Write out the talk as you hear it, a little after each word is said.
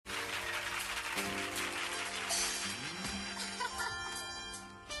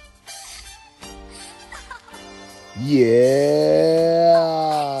Yeah,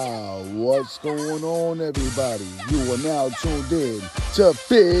 what's going on, everybody? You are now tuned in to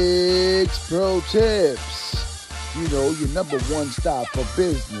Figs Pro Tips. You know, your number one stop for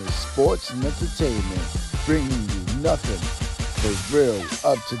business, sports, and entertainment, bringing you nothing but real,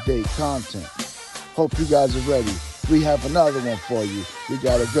 up-to-date content. Hope you guys are ready. We have another one for you. We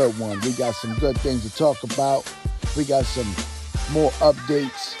got a good one. We got some good things to talk about. We got some more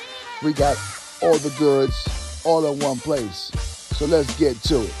updates. We got all the goods all in one place. So let's get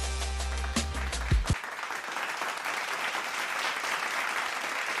to it.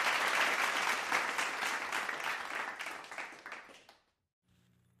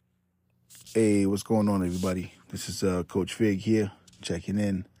 Hey, what's going on, everybody? This is Coach Fig here, checking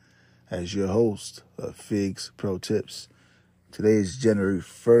in as your host of Figs Pro Tips. Today is January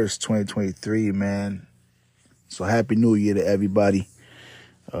 1st, 2023, man. So happy New Year to everybody.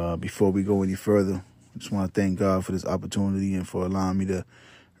 Before we go any further, I just want to thank God for this opportunity and for allowing me to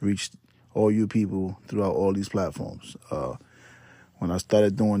reach all you people throughout all these platforms. When I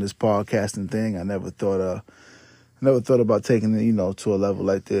started doing this podcasting thing, I never thought about taking it, to a level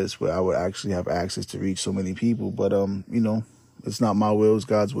like this where I would actually have access to reach so many people. But it's not my will, it's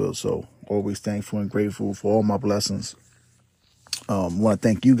God's will. So always thankful and grateful for all my blessings. I want to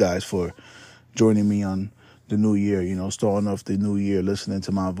thank you guys for joining me on the new year, starting off the new year, listening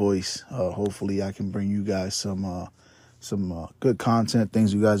to my voice. Hopefully I can bring you guys some good content,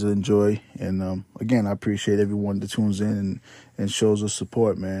 things you guys will enjoy. And again, I appreciate everyone that tunes in and shows us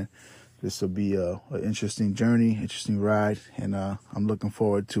support, man. This will be an interesting journey, interesting ride, and I'm looking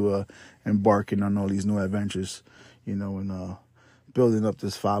forward to embarking on all these new adventures, and building up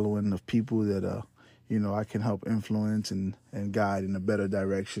this following of people that, I can help influence and guide in a better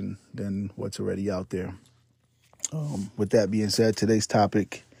direction than what's already out there. With that being said, today's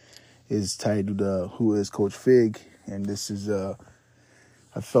topic is titled Who is Coach Fig? And this is, I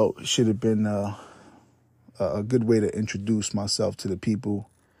felt should have been a good way to introduce myself to the people.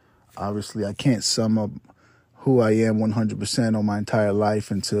 Obviously, I can't sum up who I am 100% on my entire life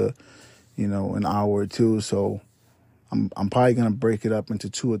into, an hour or two. So I'm probably going to break it up into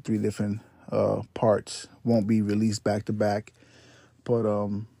 2 or 3 different parts. Won't be released back to back, but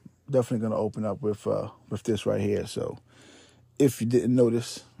definitely going to open up with this right here. So if you didn't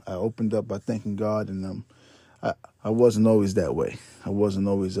notice, I opened up by thanking God, and I wasn't always that way. I wasn't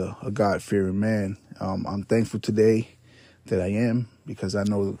always a God-fearing man. I'm thankful today that I am, because I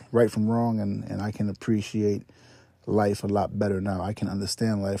know right from wrong, and I can appreciate life a lot better now. I can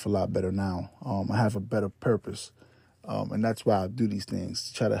understand life a lot better now. I have a better purpose, and that's why I do these things,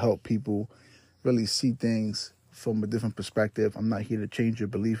 to try to help people really see things from a different perspective. I'm not here to change your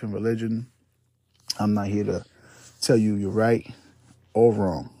belief in religion. I'm not here to tell you you're right or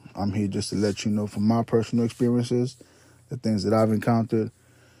wrong. I'm here just to let you know from my personal experiences, the things that I've encountered,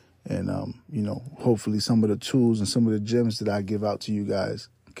 and, hopefully some of the tools and some of the gems that I give out to you guys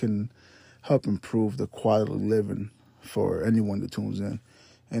can help improve the quality of living for anyone that tunes in.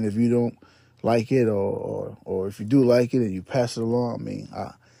 And if you don't like it, or if you do like it and you pass it along,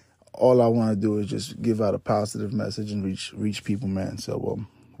 all I want to do is just give out a positive message and reach people, man. So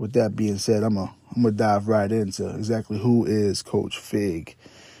with that being said, I'm gonna dive right into exactly who is Coach Fig.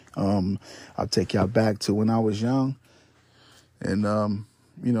 I'll take y'all back to when I was young, and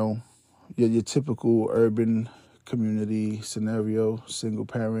your typical urban community scenario, single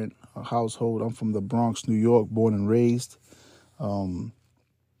parent household. I'm from the Bronx, New York, born and raised.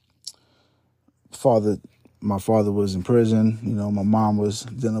 My father was in prison. My mom was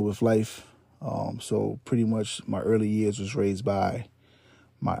dealing with life. So pretty much my early years was raised by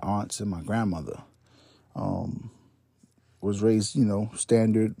my aunts and my grandmother. Was raised,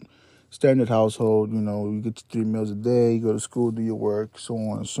 standard household. You get 3 meals a day, you go to school, do your work, so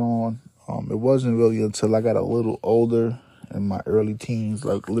on and so on. It wasn't really until I got a little older, in my early teens,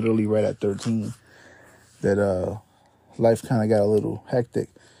 like literally right at 13, that life kind of got a little hectic.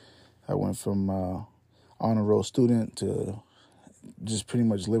 I went from honor roll student to just pretty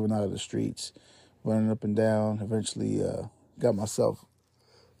much living out of the streets, running up and down. Eventually got myself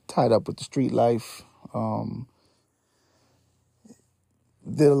tied up with the street life.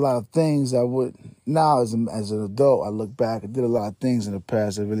 Did a lot of things I would now as an adult. I look back, I did a lot of things in the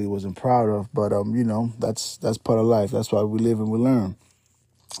past I really wasn't proud of, but that's part of life. That's why we live and we learn.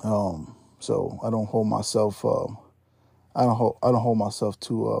 So I don't hold myself I don't hold myself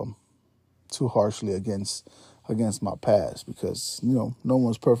too harshly against my past, because no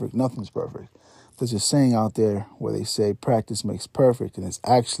one's perfect, nothing's perfect. There's a saying out there where they say practice makes perfect, and it's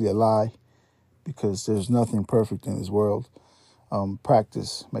actually a lie, because there's nothing perfect in this world.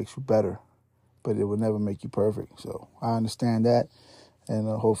 Practice makes you better. but it will never make you perfect. So I understand that, and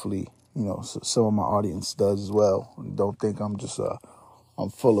hopefully, some of my audience does as well. Don't think I'm just I'm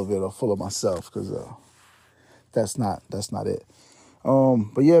full of it or full of myself, because that's not it.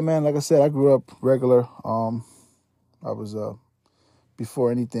 But yeah, man, like I said, I grew up regular. I was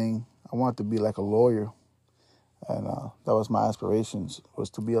before anything, I wanted to be like a lawyer. And that was my aspirations, was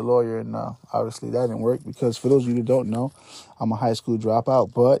to be a lawyer. And obviously that didn't work, because for those of you who don't know, I'm a high school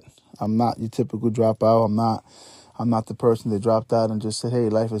dropout, but I'm not your typical dropout. I'm not the person that dropped out and just said, hey,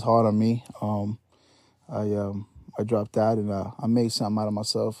 life is hard on me. I dropped out, and I made something out of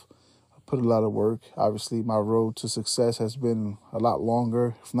myself. I put a lot of work. Obviously, my road to success has been a lot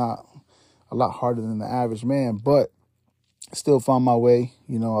longer, if not a lot harder than the average man, but still found my way.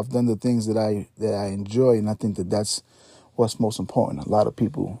 I've done the things that I enjoy, and I think that that's what's most important. A lot of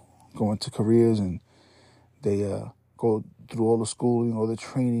people go into careers and they go through all the schooling, all the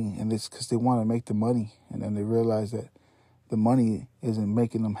training, and it's because they want to make the money, and then they realize that the money isn't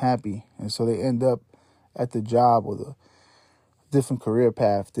making them happy, and so they end up at the job or the different career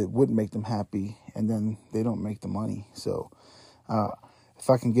path that would make them happy, and then they don't make the money. So if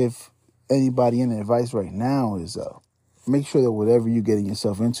I can give anybody any advice right now, is make sure that whatever you're getting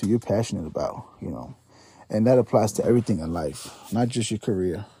yourself into, you're passionate about, and that applies to everything in life, not just your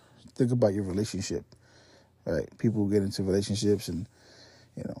career. Think about your relationship, right? People get into relationships and,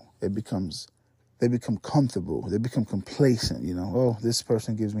 they become comfortable. They become complacent, oh, this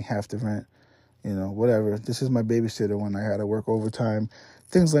person gives me half the rent, whatever. This is my babysitter when I had to work overtime,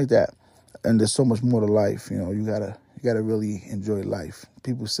 things like that. And there's so much more to life. You gotta really enjoy life.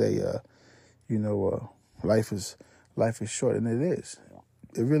 People say, life is short, and it is.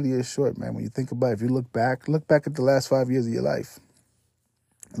 It really is short, man. When you think about it, if you look back at the last 5 years of your life.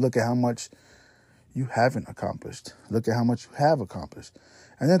 Look at how much you haven't accomplished. Look at how much you have accomplished.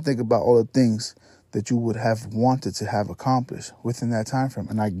 And then think about all the things that you would have wanted to have accomplished within that time frame.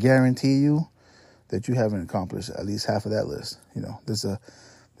 And I guarantee you that you haven't accomplished at least half of that list.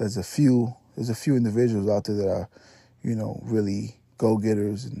 There's a few individuals out there that are, really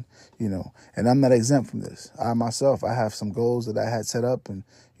go-getters, and I'm not exempt from this. I myself, I have some goals that I had set up, and,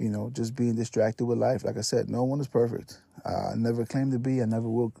 just being distracted with life. Like I said, no one is perfect. I never claim to be. I never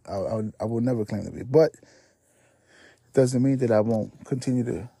will. I will never claim to be. But it doesn't mean that I won't continue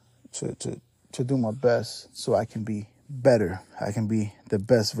to do my best so I can be better. I can be the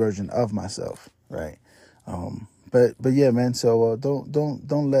best version of myself, right? But yeah, man. So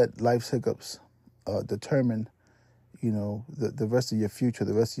don't let life's hiccups determine the rest of your future,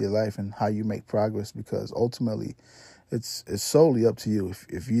 the rest of your life, and how you make progress, because ultimately it's solely up to you.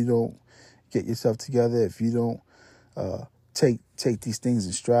 If you don't get yourself together, if you don't take these things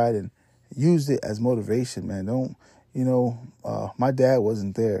in stride and use it as motivation, man. Don't, my dad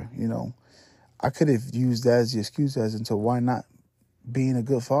wasn't there, I could have used that as the excuse as into why not being a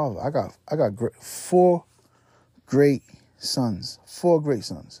good father. I got four great sons,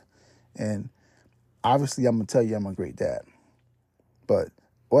 and obviously, I'm going to tell you I'm a great dad. But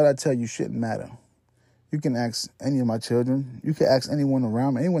what I tell you shouldn't matter. You can ask any of my children. You can ask anyone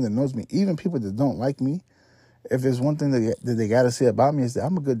around me, anyone that knows me, even people that don't like me. If there's one thing that they got to say about me, is that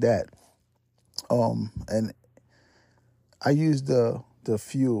I'm a good dad. And I use the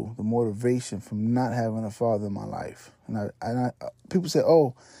fuel, the motivation from not having a father in my life. And people say,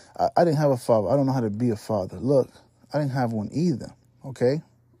 oh, I didn't have a father. I don't know how to be a father. Look, I didn't have one either, okay?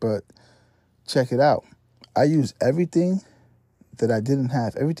 But check it out. I use everything that I didn't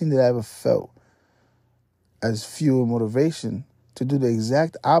have, everything that I ever felt, as fuel and motivation to do the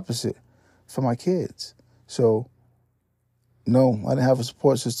exact opposite for my kids. So, no, I didn't have a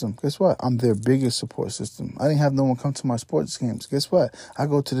support system. Guess what? I'm their biggest support system. I didn't have no one come to my sports games. Guess what? I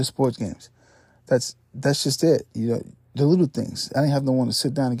go to the sports games. That's just it. The little things. I didn't have no one to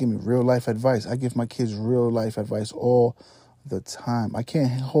sit down and give me real life advice. I give my kids real life advice all the time. I can't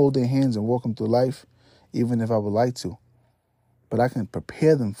hold their hands and walk them through life, even if I would like to. But I can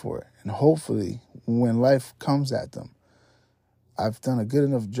prepare them for it. And hopefully, when life comes at them, I've done a good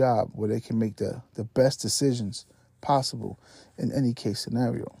enough job where they can make the best decisions possible in any case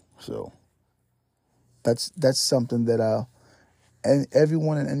scenario. So that's something that and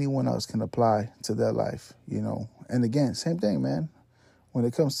everyone and anyone else can apply to their life, And again, same thing, man. When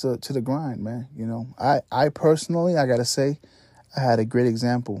it comes to the grind, man, I personally, I got to say, I had a great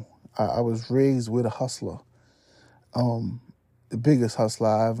example. I was raised with a hustler, the biggest hustler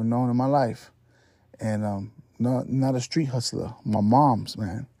I ever known in my life. And not a street hustler. My mom's,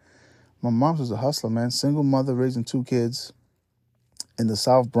 man. My mom's was a hustler, man. Single mother raising 2 kids in the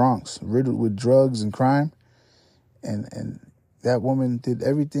South Bronx, riddled with drugs and crime. And that woman did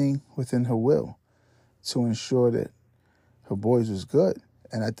everything within her will to ensure that her boys was good.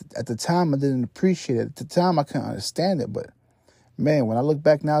 And at the time, I didn't appreciate it. At the time, I couldn't understand it. But, man, when I look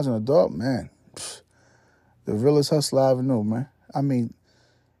back now as an adult, man, the realest hustler I ever knew, man. I mean,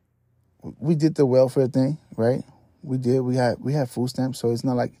 we did the welfare thing, right? We did. We had food stamps, so it's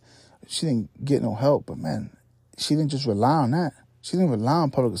not like she didn't get no help. But, man, she didn't just rely on that. She didn't rely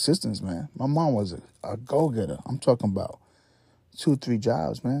on public assistance, man. My mom was a go-getter. I'm talking about 2 or 3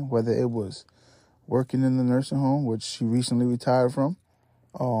 jobs, man, whether it was working in the nursing home, which she recently retired from,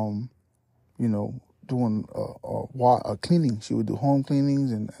 doing cleaning. She would do home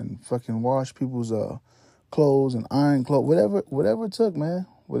cleanings and fucking wash people's clothes and iron clothes, whatever it took, man.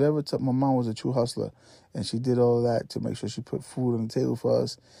 Whatever it took. My mom was a true hustler, and she did all of that to make sure she put food on the table for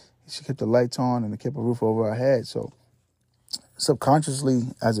us. She kept the lights on and kept a roof over our head. So subconsciously,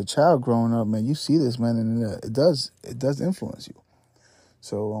 as a child growing up, man, you see this, man, and it does influence you.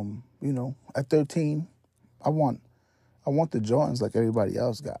 So, at 13, I want the Jordans like everybody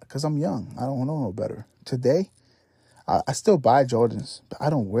else got, because I'm young. I don't know no better. Today, I still buy Jordans, but I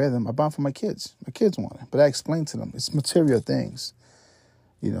don't wear them. I buy them for my kids. My kids want it, but I explain to them it's material things.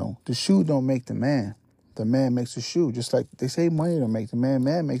 The shoe don't make the man. The man makes the shoe. Just like they say money don't make the man,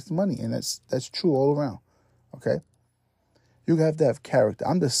 man makes the money. And that's true all around, okay? You have to have character.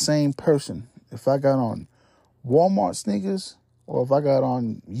 I'm the same person if I got on Walmart sneakers or if I got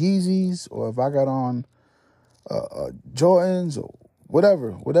on Yeezys or if I got on Jordans or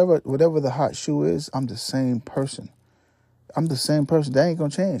whatever the hot shoe is. I'm the same person. That ain't gonna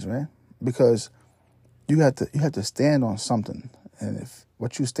change, man, because you have to stand on something. And if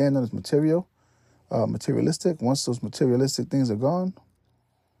what you stand on is materialistic, once those materialistic things are gone,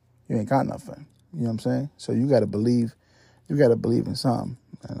 you ain't got nothing. You know what I'm saying? So you got to believe in something.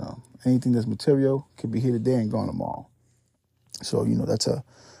 Anything that's material can be here today and gone tomorrow. So,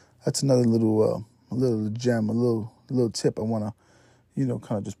 that's another little gem, a little tip I want to,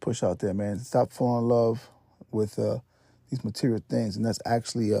 kind of just push out there, man. Stop falling in love with these material things. And that's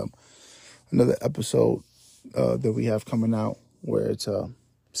actually another episode that we have coming out where it's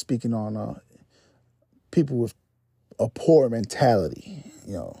speaking on people with a poor mentality.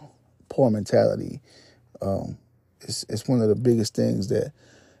 Poor mentality. It's one of the biggest things that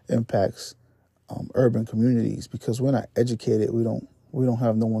impacts urban communities, because we're not educated. We don't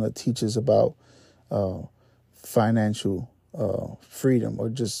have no one that teaches about financial freedom, or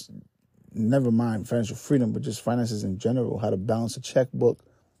just never mind financial freedom, but just finances in general, how to balance a checkbook.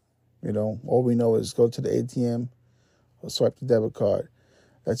 All we know is go to the ATM or swipe the debit card.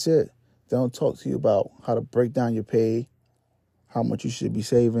 That's it. They don't talk to you about how to break down your pay, how much you should be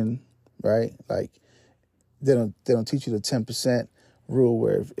saving, right? Like, they don't teach you the 10% rule,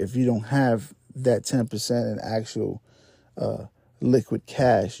 where if you don't have that 10% in actual liquid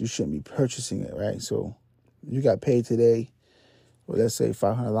cash, you shouldn't be purchasing it, right? So you got paid today, well, let's say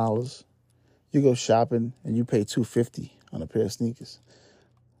 $500. You go shopping and you pay $250 on a pair of sneakers.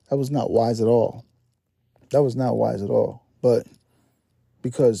 That was not wise at all. But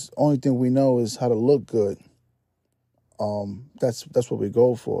because only thing we know is how to look good, that's what we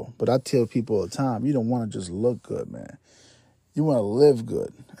go for. But I tell people all the time, you don't want to just look good, man. You want to live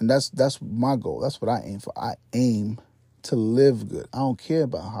good. And that's my goal. That's what I aim for. I aim to live good. I don't care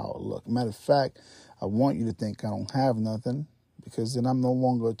about how I look. Matter of fact, I want you to think I don't have nothing, because then I'm no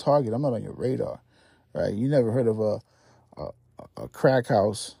longer a target. I'm not on your radar, right? You never heard of a crack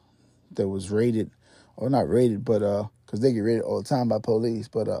house that was raided, or not raided, but because they get raided all the time by police,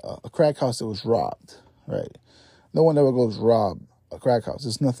 but a crack house that was robbed, right? No one ever goes rob a crack house.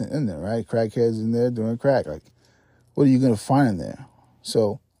 There's nothing in there, right? Crackheads in there doing crack. Like, what are you going to find in there?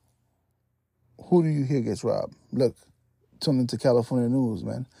 So, who do you hear gets robbed? Look, tune into California news,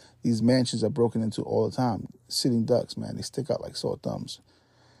 man. These mansions are broken into all the time. Sitting ducks, man. They stick out like sore thumbs.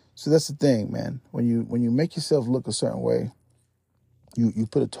 So that's the thing, man. When you make yourself look a certain way, you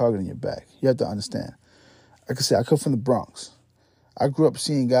put a target in your back. You have to understand. Like I said, I come from the Bronx. I grew up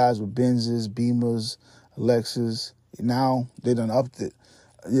seeing guys with Benzes, Beamers, Lexus. Now they done upped it.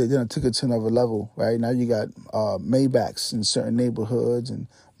 They done took it to another level, right? Now you got Maybachs in certain neighborhoods, and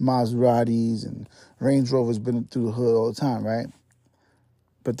Maseratis and Range Rovers been through the hood all the time, right?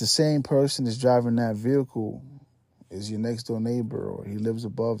 But the same person that's driving that vehicle is your next door neighbor, or he lives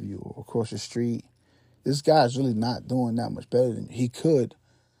above you or across the street. This guy's really not doing that much better than you. He could,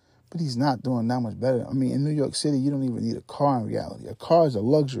 but he's not doing that much better. I mean, in New York City, you don't even need a car in reality. A car is a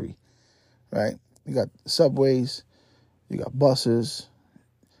luxury, right? You got subways, you got buses.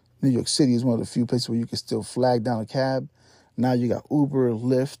 New York City is one of the few places where you can still flag down a cab. Now you got Uber,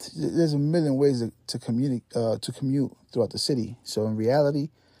 Lyft. There's a million ways to commute throughout the city. So in reality,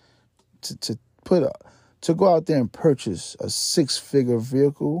 to go out there and purchase a 6-figure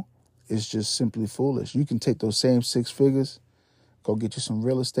vehicle is just simply foolish. You can take those same 6 figures, go get you some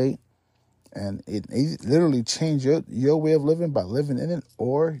real estate, and it literally change your way of living by living in it,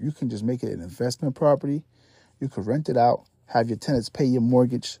 or you can just make it an investment property. You could rent it out, have your tenants pay your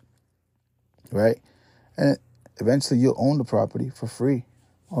mortgage, right? And eventually you'll own the property for free.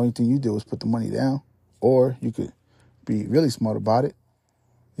 Only thing you do is put the money down. Or you could be really smart about it.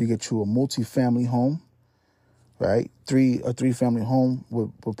 You get you a multi-family home, right? A three-family home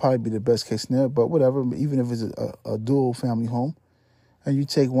would probably be the best case scenario, but whatever, even if it's a dual family home, and you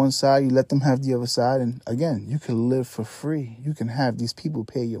take one side, you let them have the other side, and again, you can live for free. You can have these people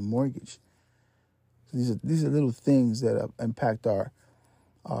pay your mortgage. So these are little things that impact our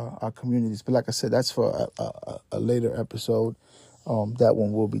communities. But like I said, that's for a later episode. That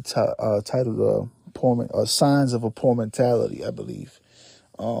one will be titled Signs of a Poor Mentality, I believe.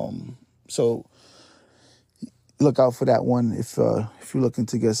 So look out for that one if you're looking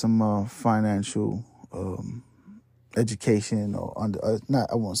to get some financial education, or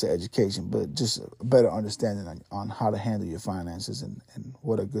I won't say education, but just a better understanding on how to handle your finances and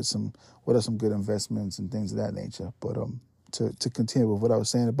what are some good investments and things of that nature. But to continue with what I was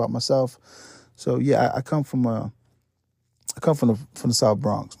saying about myself, so yeah, I come from the South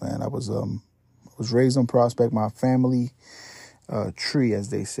Bronx, man. I was raised on Prospect. My family tree, as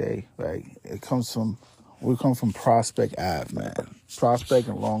they say, right? We come from Prospect Ave, man. Prospect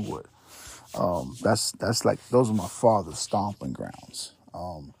and Longwood. That's like, those are my father's stomping grounds.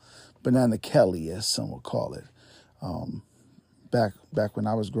 Banana Kelly, as some would call it. Back when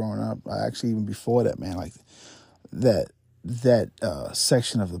I was growing up, actually even before that, man, like that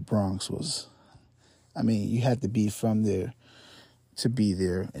section of the Bronx was, I mean, you had to be from there to be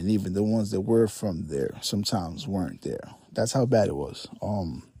there, and even the ones that were from there sometimes weren't there. That's how bad it was.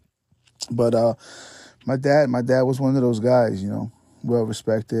 But my dad was one of those guys, well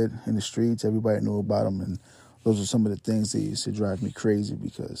respected in the streets. Everybody knew about him, and those are some of the things that used to drive me crazy,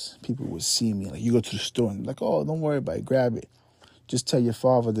 because people would see me, like, you go to the store and like, oh, don't worry about it, grab it. Just tell your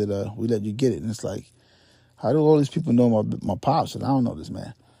father that we let you get it. And it's like, how do all these people know my pops and I don't know this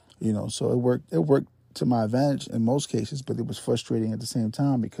man? So it worked to my advantage in most cases, but it was frustrating at the same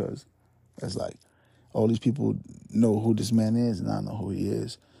time, because it's like, all these people know who this man is and I know who he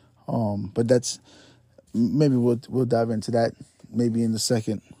is. But that's, maybe we'll dive into that maybe in the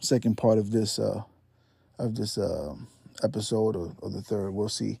second part of this episode, or the third. We'll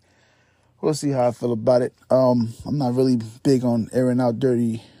see how I feel about it. I'm not really big on airing out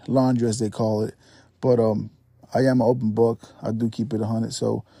dirty laundry, as they call it, but I am an open book. I do keep it 100,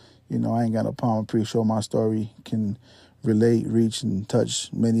 so I ain't got no problem. I'm pretty sure my story can relate, reach, and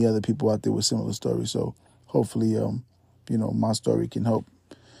touch many other people out there with similar stories. So hopefully, my story can help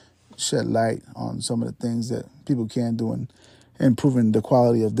shed light on some of the things that people can do and improving the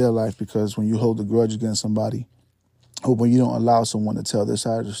quality of their life. Because when you hold a grudge against somebody, or when you don't allow someone to tell their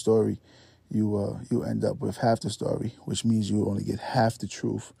side of the story, you end up with half the story, which means you only get half the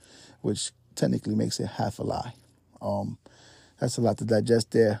truth, which technically makes it half a lie. That's a lot to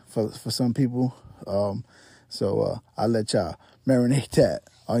digest there for some people. So I'll let y'all marinate that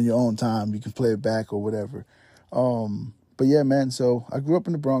on your own time. You can play it back or whatever. But yeah, man, so I grew up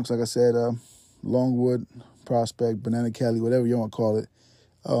in the Bronx, like I said, Longwood, Prospect, Banana Kelly, whatever you want to call it.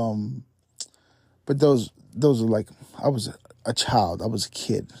 But those are like, I was a child. I was a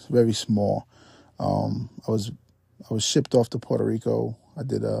kid, very small. I was shipped off to Puerto Rico. I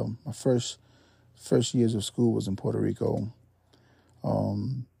did my first years of school was in Puerto Rico.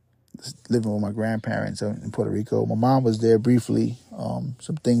 Living with my grandparents in Puerto Rico. My mom was there briefly.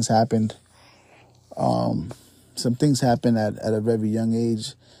 Some things happened. At a very young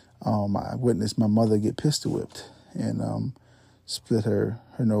age. I witnessed my mother get pistol whipped and split her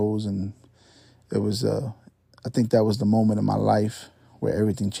nose, and it was I think that was the moment in my life where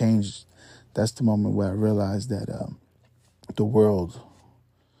everything changed. That's the moment where I realized that the world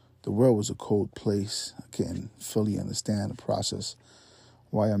was a cold place. I couldn't fully understand the process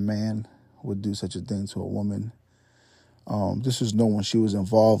why a man would do such a thing to a woman. This was no one she was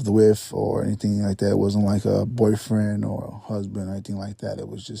involved with or anything like that. It wasn't like a boyfriend or a husband or anything like that. It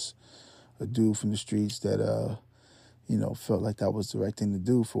was just a dude from the streets that, felt like that was the right thing to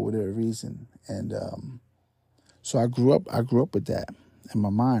do for whatever reason. And so I grew up with that in my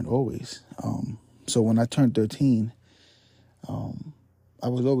mind always. So when I turned 13, I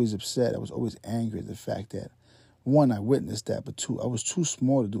was always upset. I was always angry at the fact that, one, I witnessed that, but two, I was too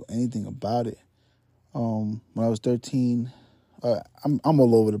small to do anything about it. When I was 13, I'm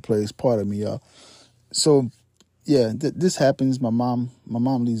all over the place. Pardon me, y'all. So yeah, this happens. My mom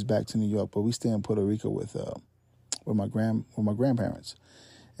leaves back to New York, but we stay in Puerto Rico with my grandparents.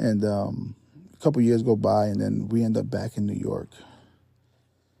 And a couple years go by, and then we end up back in New York.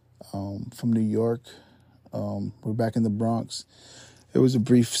 From New York, we're back in the Bronx. It was a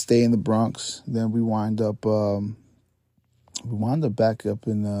brief stay in the Bronx. Then we wind up back up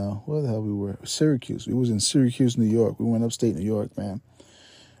in where the hell we were? Syracuse. We was in Syracuse, New York. We went upstate New York, man.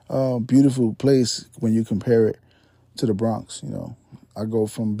 Beautiful place when you compare it to the Bronx. I go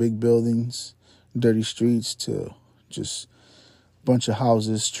from big buildings, dirty streets to just bunch of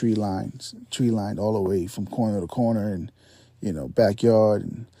houses, tree lined all the way from corner to corner, and backyard.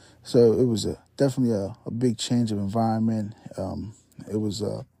 And so it was definitely a big change of environment. It was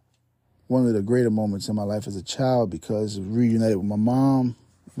one of the greater moments in my life as a child because it reunited with my mom.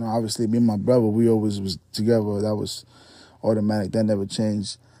 Obviously me and my brother, we always was together. That was automatic. That never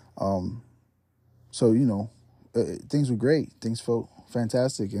changed. So things were great. Things felt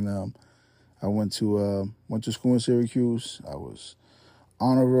fantastic, and I went to school in Syracuse. I was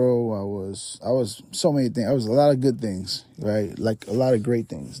honor roll. I was so many things. I was a lot of good things, right? Like a lot of great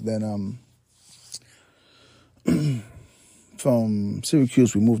things. Then from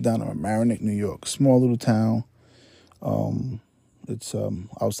Syracuse, we moved down to Mamaroneck, New York, small little town. It's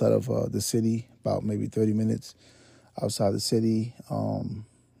outside of the city, about maybe 30 minutes outside the city,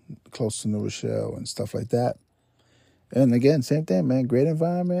 close to New Rochelle and stuff like that. And again, same thing, man. Great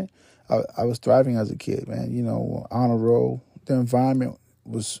environment. I was thriving as a kid, man. Honor roll. The environment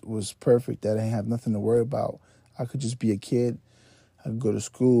was perfect. That I didn't have nothing to worry about. I could just be a kid. I could go to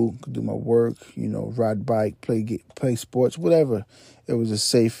school, could do my work, ride bike, play sports, whatever. It was a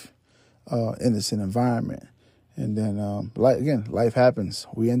safe, innocent environment. And then, life happens.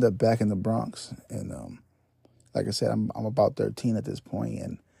 We end up back in the Bronx, and like I said, I'm about 13 at this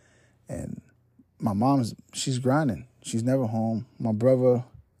point, and my mom's she's grinding. She's never home. My brother,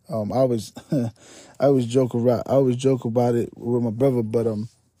 I always I always joke about it with my brother, but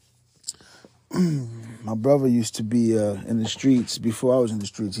my brother used to be in the streets before I was in the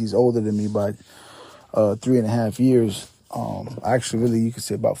streets. He's older than me by 3.5 years. Actually, really, you could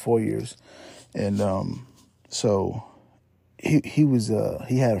say about 4 years. And so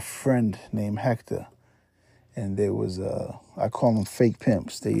he had a friend named Hector, and there was I call them fake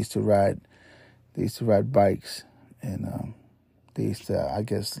pimps. They used to ride bikes, and they used to, I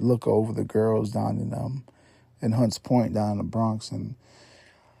guess, look over the girls down in Hunts Point down in the Bronx, and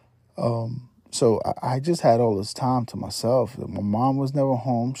so I just had all this time to myself. My mom was never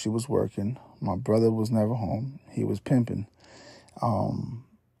home. She was working. My brother was never home. He was pimping.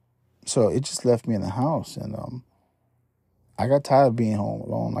 So it just left me in the house. And I got tired of being home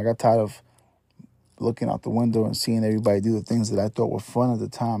alone. I got tired of looking out the window and seeing everybody do the things that I thought were fun at the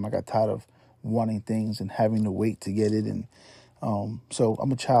time. I got tired of wanting things and having to wait to get it. And so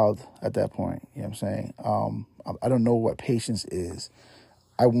I'm a child at that point. You know what I'm saying? I don't know what patience is.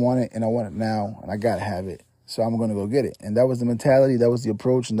 I want it, and I want it now, and I got to have it. So I'm going to go get it. And that was the mentality, that was the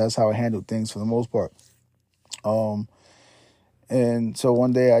approach, and that's how I handled things for the most part. And so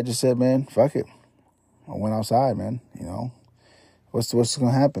one day I just said, man, fuck it. I went outside, man. What's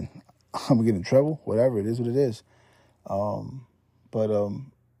going to happen? I'm going to get in trouble, whatever. It is what it is. But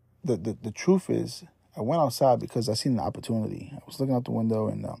the truth is, I went outside because I seen an opportunity. I was looking out the window,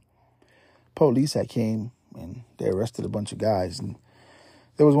 and police had came, and they arrested a bunch of guys, and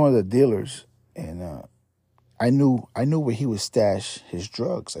there was one of the dealers, and I knew where he would stash his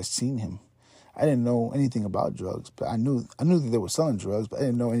drugs. I seen him. I didn't know anything about drugs, but I knew that they were selling drugs, but I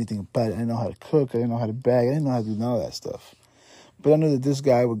didn't know anything about it. I didn't know how to cook. I didn't know how to bag. I didn't know how to do none of that stuff. But I knew that this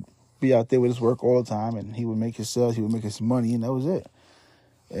guy would be out there with his work all the time, and he would make his sales. He would make his money, and that was it.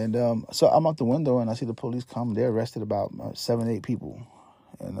 And so I'm out the window, and I see the police come. They arrested about 7, 8 people.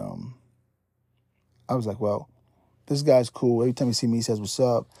 And I was like, well, this guy's cool. Every time he sees me, he says, what's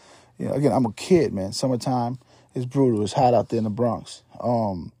up? Again, I'm a kid, man. Summertime is brutal. It's hot out there in the Bronx.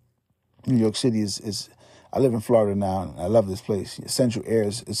 New York City is I live in Florida now, and I love this place. Central air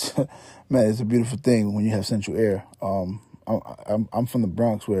is man, it's a beautiful thing when you have central air. I'm from the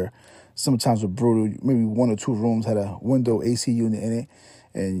Bronx, where sometimes we're brutal. Maybe 1 or 2 rooms had a window AC unit in it.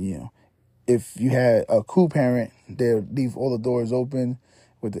 And, if you had a cool parent, they'd leave all the doors open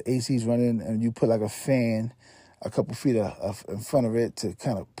with the ACs running, and you put like a fan a couple feet in front of it to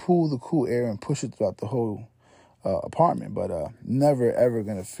kind of pull the cool air and push it throughout the whole apartment. But never, ever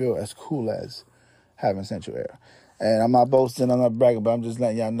going to feel as cool as having central air. And I'm not boasting, I'm not bragging, but I'm just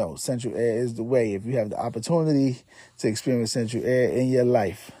letting y'all know central air is the way. If you have the opportunity to experience central air in your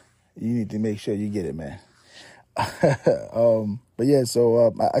life, you need to make sure you get it, man. But yeah,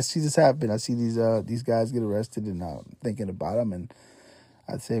 so I see this happen. I see these guys get arrested, and thinking about them, and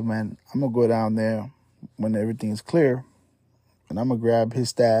I'd say, man, I'm gonna go down there when everything is clear, and I'm gonna grab his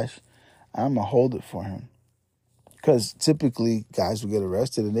stash. I'm gonna hold it for him. Because typically guys will get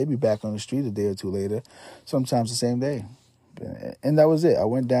arrested and they be back on the street a day or two later, sometimes the same day. And that was it. I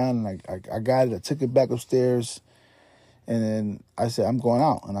went down and I got it. I took it back upstairs. And then I said, I'm going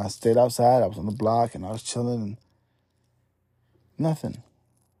out. And I stayed outside. I was on the block and I was chilling and nothing.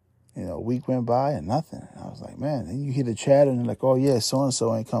 A week went by and nothing. And I was like, man. And you hear the chatter and they're like, oh, yeah,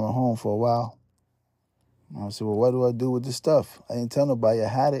 so-and-so ain't coming home for a while. And I said, well, what do I do with this stuff? I didn't tell nobody I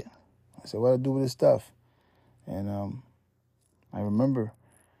had it. I said, what do I do with this stuff? And I remember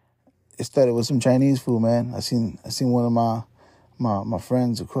it started with some Chinese food, man. I seen one of my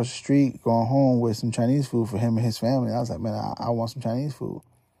friends across the street going home with some Chinese food for him and his family. I was like, man, I want some Chinese food.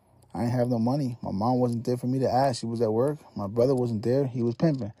 I didn't have no money. My mom wasn't there for me to ask. She was at work. My brother wasn't there. He was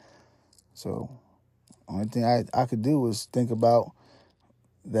pimping. So only thing I could do was think about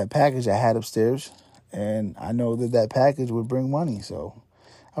that package I had upstairs, and I know that package would bring money. So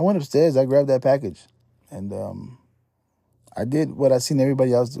I went upstairs. I grabbed that package, and I did what I seen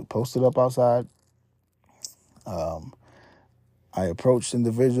everybody else do, posted up outside. I approached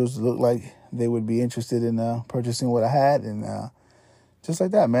individuals that looked like they would be interested in purchasing what I had, and just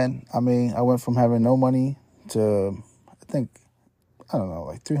like that, man. I mean, I went from having no money to, I don't know,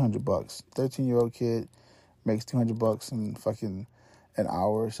 like $300. 13-year-old kid makes $200 in fucking an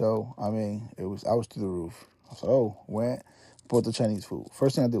hour or so. I mean, I was through the roof. I was like, went, bought the Chinese food.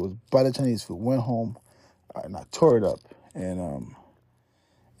 First thing I did was buy the Chinese food, went home, and I tore it up. And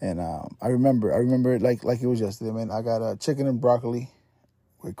I remember it like it was yesterday, man. I got chicken and broccoli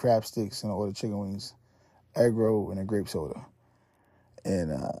with crab sticks and all the chicken wings, egg roll, and a grape soda.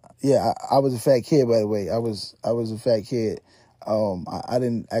 And I was a fat kid, by the way. I was a fat kid. I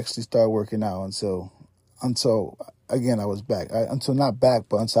didn't actually start working out until again I was back. Until not back,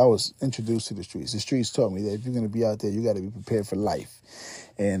 but until I was introduced to the streets. The streets taught me that if you're gonna be out there, you got to be prepared for life,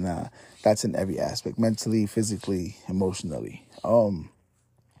 and that's in every aspect, mentally, physically, emotionally.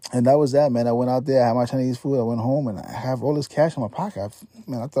 And that was that, man. I went out there, I had my Chinese food, I went home, and I have all this cash in my pocket. I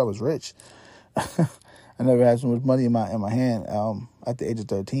thought I was rich. I never had so much money in my hand. At the age of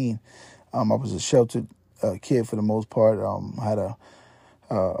 13, I was a sheltered kid for the most part. I had a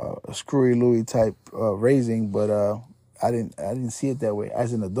screwy Louis type raising, but I didn't see it that way.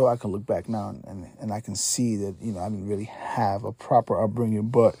 As an adult, I can look back now and I can see that I didn't really have a proper upbringing.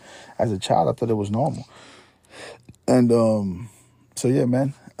 But as a child, I thought it was normal. And so yeah,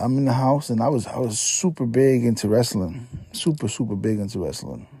 man, I'm in the house, and I was super big into wrestling, super big into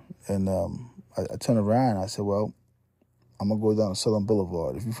wrestling. And I turned around and I said, well, I'm going to go down to Southern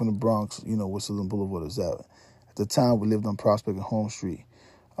Boulevard. If you're from the Bronx, you know where Southern Boulevard is at. At the time, we lived on Prospect and Home Street,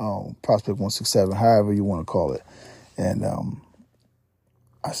 Prospect 167, however you want to call it. And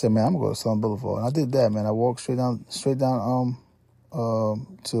I said, man, I'm going to go to Southern Boulevard. And I did that, man. I walked straight down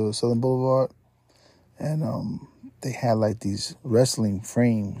to Southern Boulevard. And they had like these wrestling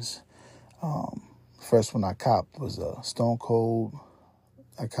frames. First one I copped was Stone Cold.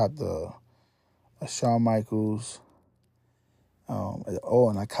 I copped a Shawn Michaels.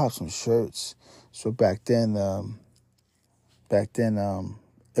 And I copped some shirts. So back then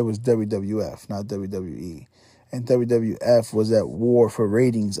it was WWF, not WWE. And WWF was at war for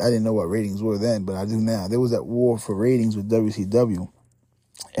ratings. I didn't know what ratings were then, but I do now. There was that war for ratings with WCW.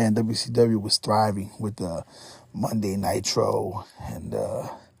 And WCW was thriving with the Monday Nitro. And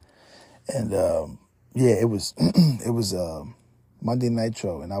it was it was Monday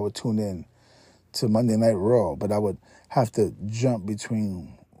Nitro. And I would tune in to Monday Night Raw, but I would have to jump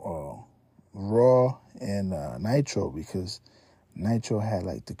between Raw and Nitro, because Nitro had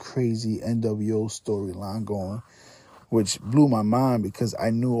like the crazy NWO storyline going, which blew my mind because I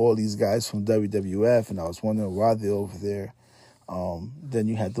knew all these guys from WWF, and I was wondering why they're over there. Then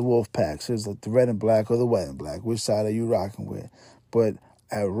you had the Wolfpack. So it's like the red and black or the white and black. Which side are you rocking with? But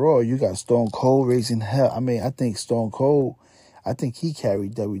at Raw, you got Stone Cold raising hell. I mean, I think he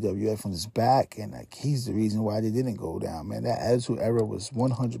carried WWF on his back, and like he's the reason why they didn't go down, man. That Attitude Era was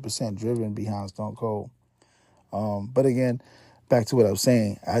 100% driven behind Stone Cold. But again, back to what I was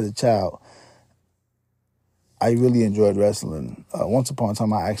saying, as a child, I really enjoyed wrestling. Once upon a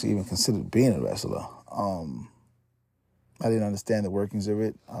time, I actually even considered being a wrestler. I didn't understand the workings of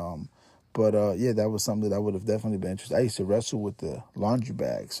it. But that was something that I would have definitely been interested. I used to wrestle with the laundry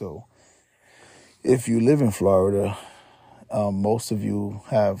bag. So if you live in Florida, most of you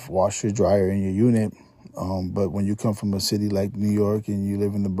have washer, dryer in your unit. But when you come from a city like New York and you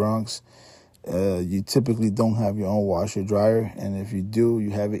live in the Bronx, You typically don't have your own washer dryer, and if you do,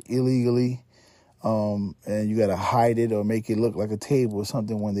 you have it illegally, and you got to hide it or make it look like a table or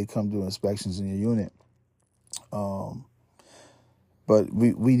something when they come do inspections in your unit. But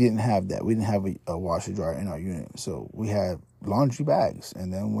we didn't have that. We didn't have a washer dryer in our unit, so we had laundry bags.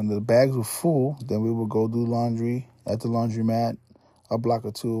 And then when the bags were full, then we would go do laundry at the laundromat a block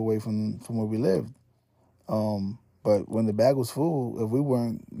or two away from where we lived. But when the bag was full, if we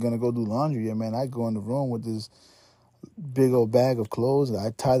weren't going to go do laundry, I'd go in the room with this big old bag of clothes, and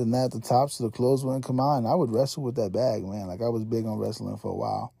I'd tie the knot at the top so the clothes wouldn't come out, and I would wrestle with that bag, man. Like, I was big on wrestling for a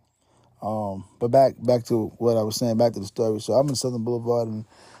while. But back to what I was saying, back to the story. So I'm in Southern Boulevard, and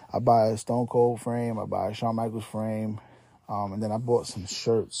I buy a Stone Cold frame, I buy a Shawn Michaels frame, and then I bought some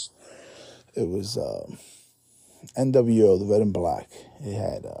shirts. It was NWO, the Red and Black. It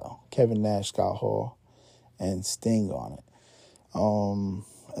had Kevin Nash, Scott Hall, and Sting on it.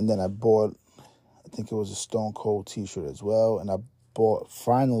 And then I bought, I think it was a Stone Cold t-shirt as well, and I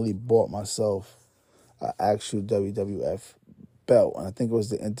finally bought myself an actual WWF belt, and I think it was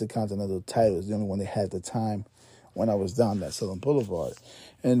the Intercontinental title. It was the only one they had at the time when I was down that Southern Boulevard.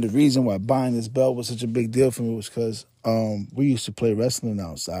 And the reason why buying this belt was such a big deal for me was because we used to play wrestling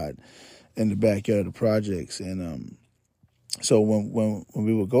outside in the backyard of the projects, and so when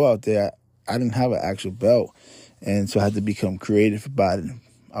we would go out there, I didn't have an actual belt, and so I had to become creative about it.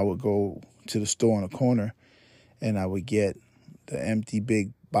 I would go to the store on the corner, and I would get the empty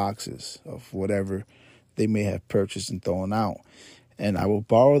big boxes of whatever they may have purchased and thrown out. And I would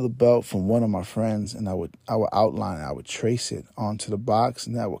borrow the belt from one of my friends, and I would outline it. I would trace it onto the box,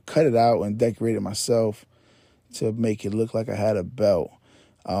 and I would cut it out and decorate it myself to make it look like I had a belt.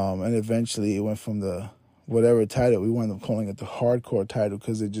 And eventually it went from the whatever title, we wound up calling it the hardcore title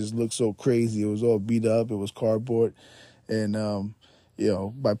because it just looked so crazy. It was all beat up. It was cardboard. And,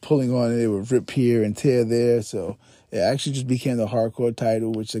 by pulling on it, it would rip here and tear there. So it actually just became the hardcore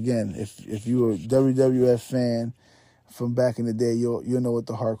title, which, again, if you were a WWF fan from back in the day, you'll know what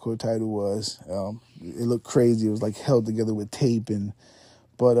the hardcore title was. It looked crazy. It was like held together with tape.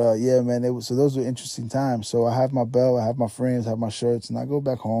 But so those were interesting times. So I have my belt, I have my friends, I have my shirts, and I go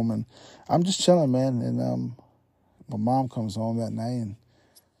back home, and I'm just chilling, man. And my mom comes home that night and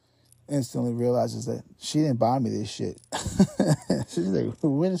instantly realizes that she didn't buy me this shit. She's like,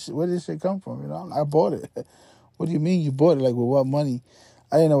 where did this shit come from? I bought it. What do you mean you bought it? Like, with what money?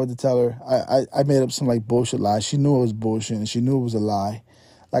 I didn't know what to tell her. I made up some, like, bullshit lies. She knew it was bullshit, and she knew it was a lie.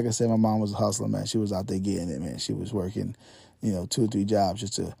 Like I said, my mom was a hustler, man. She was out there getting it, man. She was working 2 or 3 jobs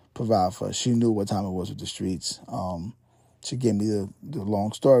just to provide for us. She knew what time it was with the streets. She gave me the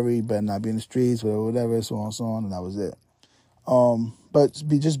long story, better not be in the streets, whatever, so on, and that was it. But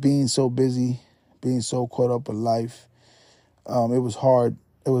just being so busy, being so caught up with life, it was hard.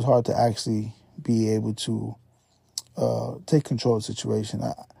 It was hard to actually be able to take control of the situation.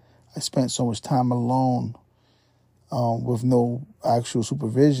 I spent so much time alone with no actual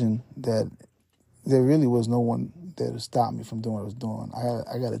supervision that there really was no one there to stop me from doing what I was doing.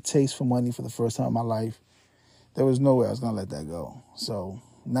 I got a taste for money for the first time in my life. There was no way I was going to let that go. So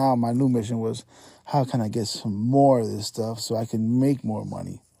now my new mission was, how can I get some more of this stuff so I can make more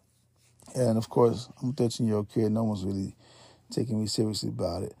money? And, of course, I'm a 13-year-old kid. No one's really taking me seriously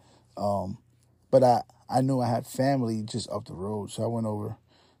about it. But I knew I had family just up the road, so I went over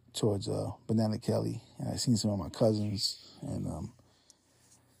towards Banana Kelly, and I seen some of my cousins, and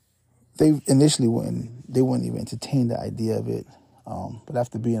they initially wouldn't even entertain the idea of it. But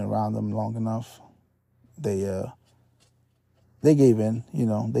after being around them long enough, they gave in.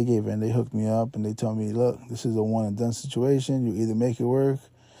 They gave in. They hooked me up, and they told me, look, this is a one and done situation. You either make it work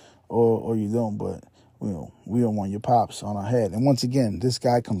or you don't. But we don't want your pops on our head. And once again, this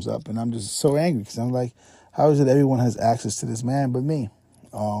guy comes up, and I'm just so angry because I'm like, how is it everyone has access to this man but me?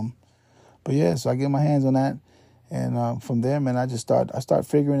 But yeah, so I get my hands on that, and from there, man, I start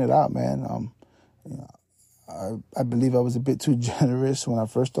figuring it out, man. I believe I was a bit too generous when I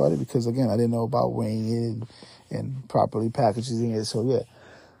first started because, again, I didn't know about weighing it and properly packaging it. So yeah,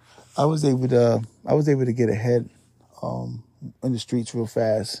 I was able to get ahead in the streets real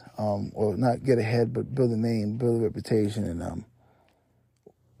fast, or not get ahead, but build a name, build a reputation, and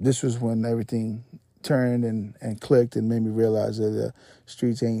this was when everything turned and clicked and made me realize that the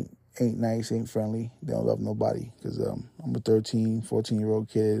streets ain't nice, ain't friendly. They don't love nobody because I'm a 13, 14-year-old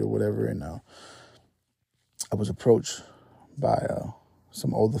kid or whatever, and I was approached by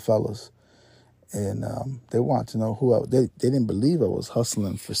some older fellas, and they wanted to know who they didn't believe I was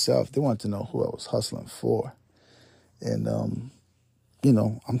hustling for self. They wanted to know who I was hustling for. And,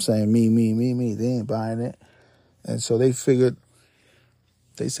 I'm saying me. They ain't buying it. And so they figured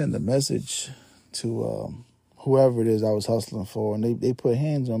they sent a message to whoever it is I was hustling for, and they put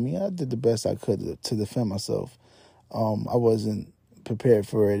hands on me. I did the best I could to defend myself. I wasn't prepared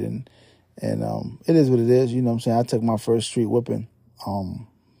for it, and it is what it is. You know what I'm saying? I took my first street whipping,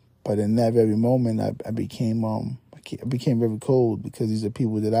 but in that very moment, I became very cold, because these are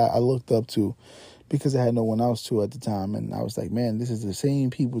people that I looked up to, because I had no one else to at the time. And I was like, man, this is the same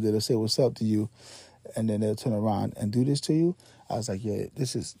people that'll say what's up to you, and then they'll turn around and do this to you. I was like, yeah,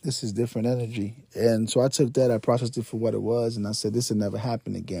 this is different energy. And so I took that, I processed it for what it was, and I said, this will never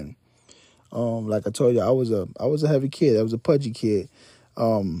happen again. Like I told you, I was a heavy kid. I was a pudgy kid.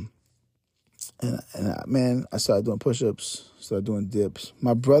 Man, I started doing push-ups, started doing dips.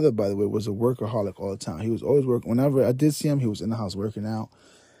 My brother, by the way, was a workaholic all the time. He was always working. Whenever I did see him, he was in the house working out.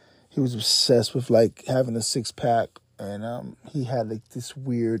 He was obsessed with like having a six-pack, and he had like this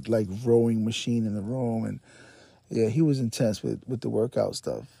weird like rowing machine in the room, and yeah, he was intense with the workout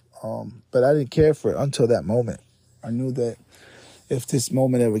stuff. But I didn't care for it until that moment. I knew that if this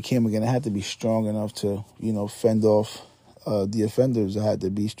moment ever came again, I had to be strong enough to, fend off the offenders. I had to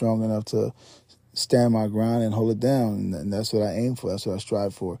be strong enough to stand my ground and hold it down, and that's what I aim for. That's what I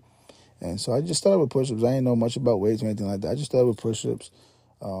strive for. And so I just started with push-ups. I didn't know much about weights or anything like that. I just started with push-ups,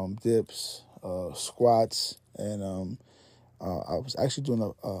 dips, squats, and I was actually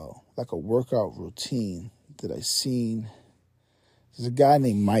doing a workout routine that I seen. There's a guy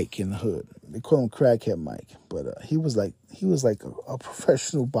named Mike in the hood. They call him Crackhead Mike, but he was like a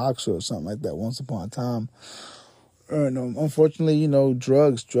professional boxer or something like that once upon a time. And unfortunately,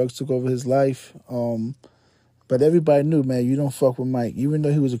 drugs took over his life. But everybody knew, man, you don't fuck with Mike. Even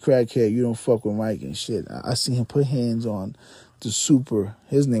though he was a crackhead, you don't fuck with Mike and shit. I seen him put hands on the super.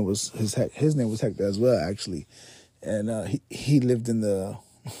 His name was Hector as well, actually. And he lived in the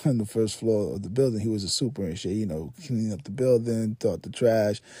on the first floor of the building. He was a super and shit, cleaning up the building, thought the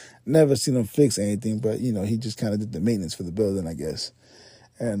trash. Never seen him fix anything, but, he just kind of did the maintenance for the building, I guess.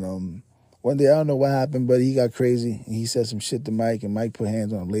 And one day, I don't know what happened, but he got crazy. And he said some shit to Mike, and Mike put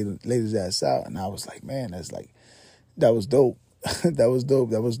hands on him, laid his ass out. And I was like, man, that was dope. That was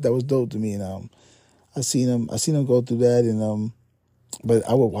dope. That was dope to me. And I seen him go through that, and but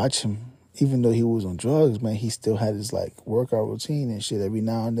I would watch him. Even though he was on drugs, man, he still had his like workout routine and shit. Every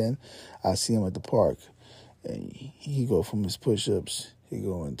now and then, I see him at the park, and he go from his push-ups, he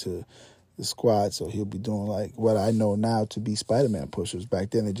go into the squats, so he'll be doing like what I know now to be Spider-Man push-ups. Back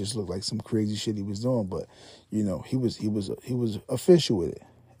then, it just looked like some crazy shit he was doing, but he was official with it,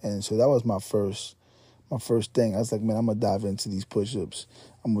 and so that was my first thing. I was like, man, I'm gonna dive into these push-ups.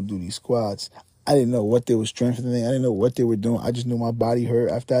 I'm gonna do these squats. I didn't know what they were strengthening. I didn't know what they were doing. I just knew my body hurt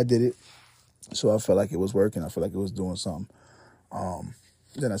after I did it. So I felt like it was working. I felt like it was doing something.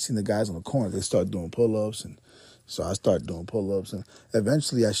 Then I seen the guys on the corner. They started doing pull-ups, and so I started doing pull-ups. And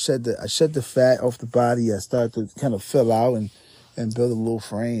eventually, I shed the fat off the body. I started to kind of fill out and build a little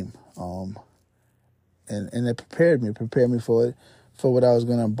frame. And it prepared me. It prepared me for it, for what I was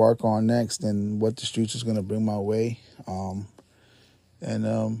going to embark on next, and what the streets was going to bring my way.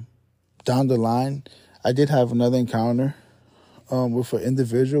 Down the line, I did have another encounter with an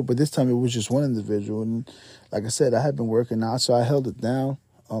individual, but this time it was just one individual. And like I said, I had been working out, so I held it down.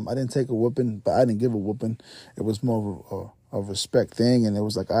 I didn't take a whooping, but I didn't give a whooping. It was more of a respect thing, and it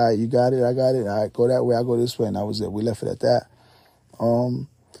was like, all right, you got it, I got it. All right, go that way, I go this way, and that was it. We left it at that.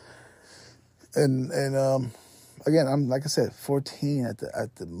 Again, I'm like I said, 14 at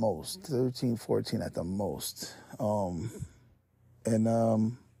the most, 13, 14 at the most, and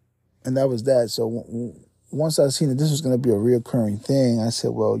that was that. So once I seen that this was going to be a reoccurring thing, I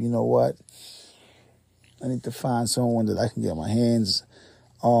said, well, you know what? I need to find someone that I can get my hands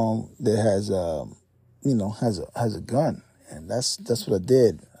on that has a gun, and that's what I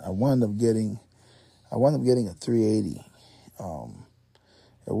did. I wound up getting a 380.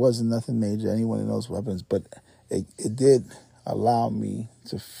 It wasn't nothing major, any one of those weapons, but it did allow me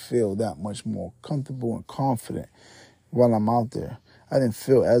to feel that much more comfortable and confident while I'm out there. I didn't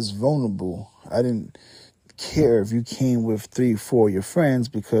feel as vulnerable. I didn't care if you came with 3, 4 of your friends,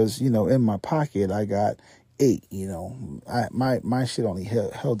 because, in my pocket, I got 8, my shit only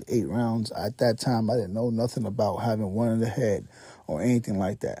held 8 rounds. At that time, I didn't know nothing about having one in the head or anything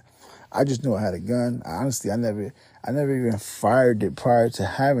like that. I just knew I had a gun. Honestly, I never even fired it prior to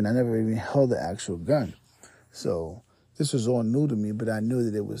having. I never even held the actual gun. So this was all new to me, but I knew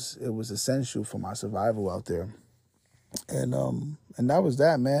that it was essential for my survival out there. And that was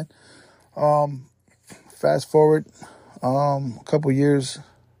that, man. Fast forward a couple years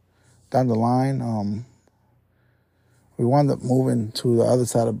down the line, we wound up moving to the other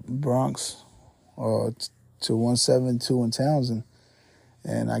side of Bronx, to 172 in Townsend.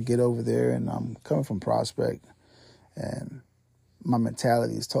 And I get over there, and I'm coming from Prospect, and my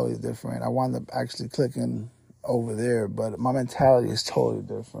mentality is totally different. I wound up actually clicking over there, but my mentality is totally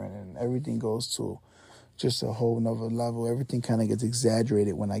different, and everything goes to just a whole nother level. Everything kind of gets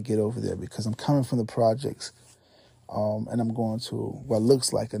exaggerated when I get over there because I'm coming from the projects, and I'm going to what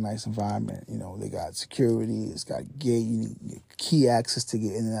looks like a nice environment. You know, they got security, it's got gate, you need key access to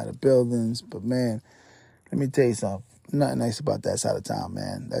get in and out of buildings. But man, let me tell you something. Nothing nice about that side of town,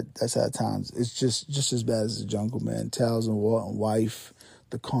 man. That side of town is just as bad as the jungle, man. Towers and Walton, Wife,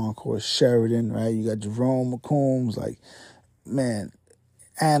 the Concourse, Sheridan, right? You got Jerome, McCombs, like, man,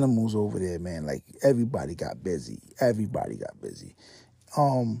 animals over there, man. Like, everybody got busy. Everybody got busy.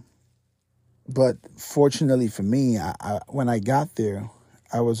 But fortunately for me, I when I got there,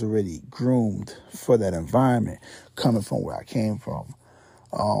 I was already groomed for that environment, coming from where I came from.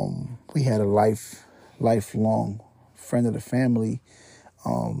 We had a lifelong friend of the family,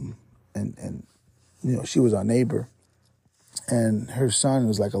 and you know, she was our neighbor, and her son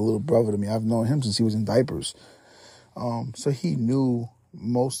was like a little brother to me. I've known him since he was in diapers, so he knew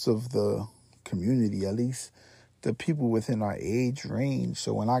most of the community, at least the people within our age range.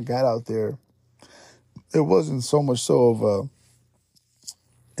 So when I got out there, it wasn't so much so of a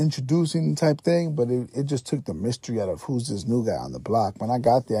introducing type thing, but it just took the mystery out of who's this new guy on the block. When I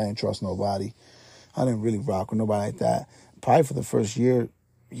got there, I didn't trust nobody. I didn't really rock with nobody like that. Probably for the first year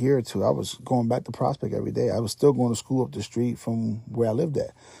or two, I was going back to Prospect every day. I was still going to school up the street from where I lived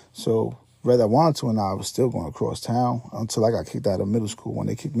at. So whether I wanted to or not, I was still going across town until I got kicked out of middle school. When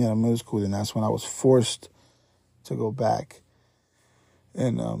they kicked me out of middle school, then that's when I was forced to go back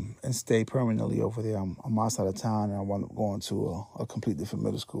and stay permanently over there. I'm on my side of town, and I wound up going to a completely different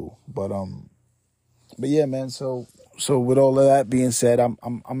middle school. But yeah, man. So with all of that being said, I'm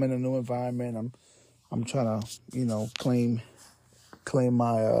in a new environment. I'm trying to, you know, claim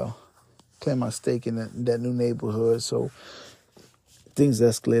my stake in that new neighborhood. So things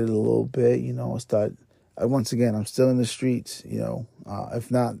escalated a little bit. You know, once again, I'm still in the streets. You know,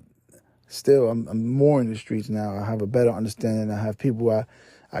 if not. Still, I'm more in the streets now. I have a better understanding. I have people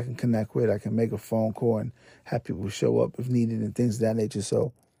I can connect with. I can make a phone call and have people show up if needed and things of that nature.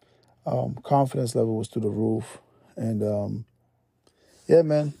 So confidence level was through the roof. And yeah,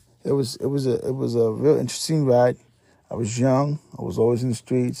 man, it was a real interesting ride. I was young. I was always in the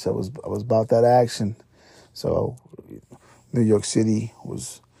streets. I was about that action. So New York City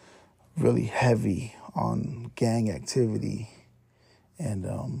was really heavy on gang activity, and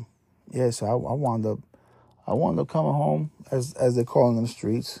yeah, so I wound up coming home, as they call it in the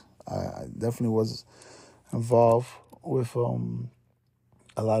streets. I definitely was involved with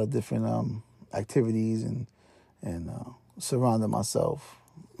a lot of different activities and surrounded myself,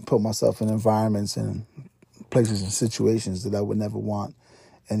 put myself in environments and places and situations that I would never want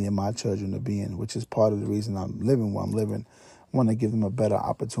any of my children to be in, which is part of the reason I'm living where I'm living. I want to give them a better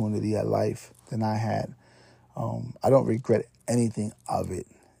opportunity at life than I had. I don't regret anything of it.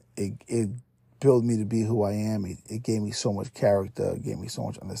 It built me to be who I am. It gave me so much character. It gave me so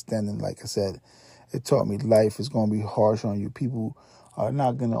much understanding. Like I said, it taught me life is going to be harsh on you. People are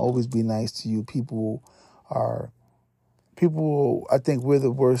not going to always be nice to you. I think we're the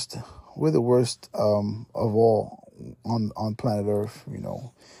worst. We're the worst of all on planet Earth. You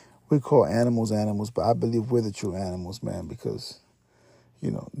know, we call animals, but I believe we're the true animals, man, because, you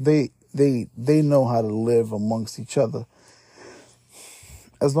know, they know how to live amongst each other.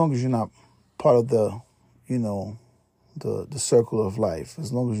 As long as you're not part of the, you know, the circle of life,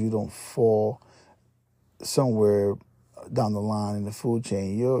 as long as you don't fall somewhere down the line in the food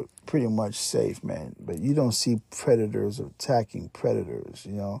chain, you're pretty much safe, man. But you don't see predators attacking predators,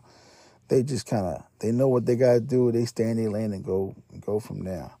 you know. They just they know what they got to do. They stay in their lane and go from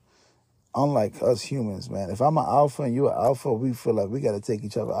there. Unlike us humans, man, if I'm an alpha and you're an alpha, we feel like we got to take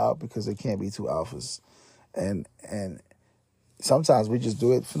each other out because there can't be two alphas. And sometimes we just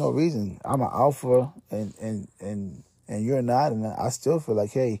do it for no reason. I'm an alpha and you're not, and I still feel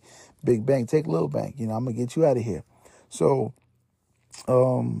like, hey, big bank, take little bank. You know, I'm gonna get you out of here. So,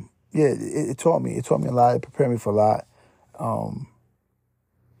 yeah, it taught me. It taught me a lot. It prepared me for a lot.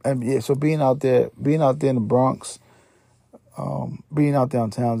 And yeah, so being out there in the Bronx, being out there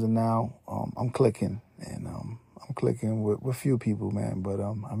on Townsend now, I'm clicking, and I'm clicking with a few people, man. But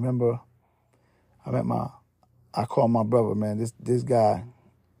I remember I called my brother, man. This guy,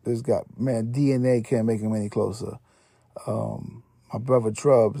 man. DNA can't make him any closer. My brother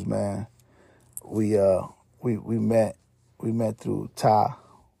Trubs, man. We met through Ty,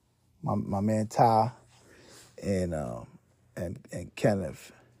 my man Ty, and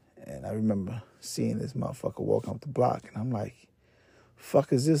Kenneth. And I remember seeing this motherfucker walking up the block, and I'm like,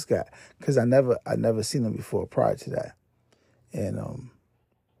 fuck is this guy? Because I never seen him before prior to that. And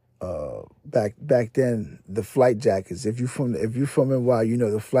back then, the flight jackets. If you from NY, you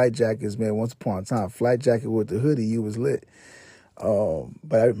know the flight jackets, man. Once upon a time, flight jacket with the hoodie, you was lit.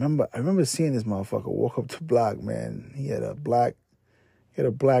 But I remember seeing this motherfucker walk up to block, man. He had a black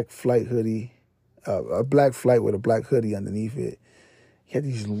flight hoodie, a black flight with a black hoodie underneath it. He had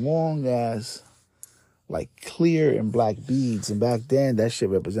these long ass, like clear and black beads, and back then that shit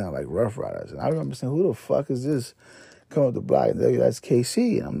represented like Rough Riders. And I remember saying, "Who the fuck is this?" Come up the block and that's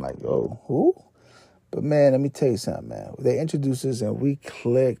KC, and I'm like, "Oh, who?" But man, let me tell you something, man. They introduced us and we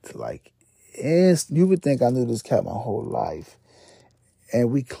clicked like you would think I knew this cat my whole life. And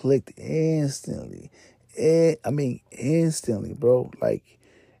we clicked instantly. Instantly, bro. Like,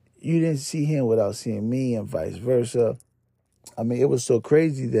 you didn't see him without seeing me and vice versa. I mean, it was so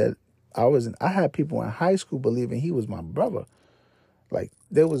crazy that I had people in high school believing he was my brother. Like,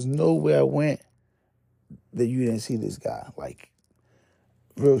 there was nowhere I went that you didn't see this guy. Like,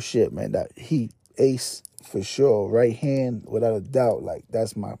 real shit, man. That he ace for sure. Right hand, without a doubt. Like,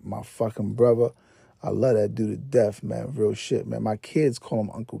 that's my fucking brother. I love that dude to death, man. Real shit, man. My kids call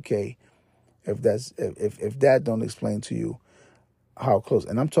him Uncle K. If that don't explain to you how close.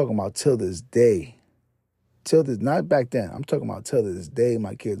 And I'm talking about till this day. Not back then. I'm talking about till this day,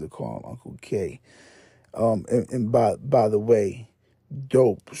 my kids are calling him Uncle K. And by the way,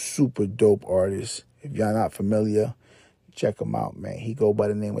 dope, super dope artist. If y'all not familiar, check him out, man. He go by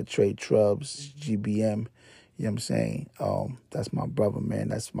the name of Trey Trubs, GBM. You know what I'm saying? That's my brother, man.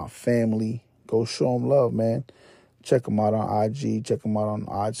 That's my family. Go show him love, man. Check him out on IG. Check him out on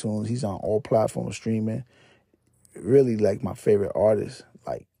iTunes. He's on all platforms streaming. Really like my favorite artist.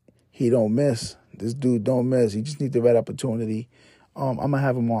 Like, he don't miss. This dude don't miss. He just need the right opportunity. I'm gonna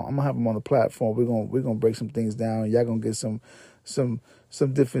have him on the platform. We're gonna break some things down. Y'all gonna get some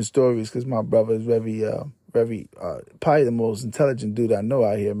different stories because my brother is very probably the most intelligent dude I know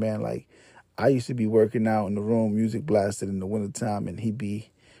out here, man. Like, I used to be working out in the room, music blasted in the wintertime, and he'd be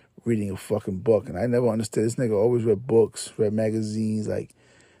reading a fucking book. And I never understood. This nigga always read books, read magazines, like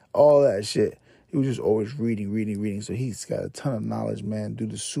all that shit. He was just always reading. So he's got a ton of knowledge, man.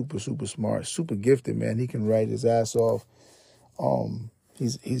 Dude is super, super smart, super gifted, man. He can write his ass off.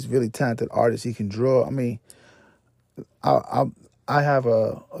 He's really talented artist. He can draw. I mean, I have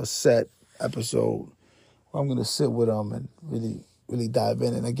a set episode where I'm gonna sit with him and really dive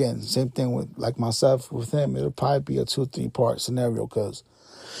in. And again, same thing with like myself with him. It'll probably be a 2-3 part scenario because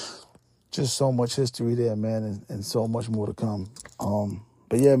just so much history there, man, and so much more to come.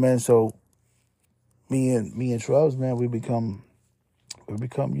 But yeah, man. So me and Trubs, man, we become,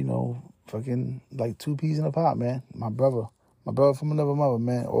 you know, fucking like two peas in a pot, man. My brother from another mother,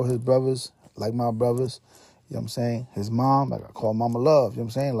 man. Or his brothers, like my brothers. You know what I'm saying? His mom, like I call Mama Love. You know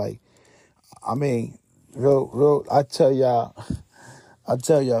what I'm saying? Like, I mean, real. I tell y'all,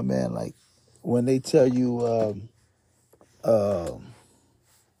 man. Like, when they tell you,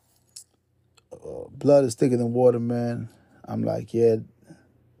 blood is thicker than water, man. I'm like, yeah,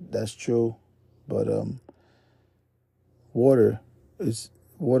 that's true, but water is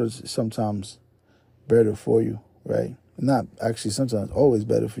sometimes better for you, right? Not actually sometimes always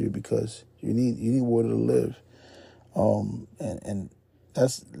better for you because you need water to live. And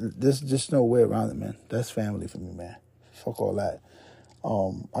there's just no way around it, man. That's family for me, man. Fuck all that.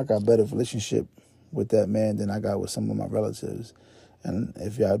 I got a better relationship with that man than I got with some of my relatives. And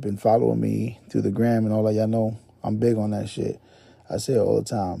if y'all been following me through the gram and all that, y'all know I'm big on that shit. I say it all the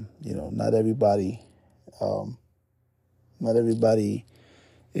time. You know, not everybody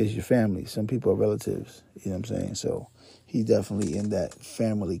is your family. Some people are relatives. You know what I'm saying? So he's definitely in that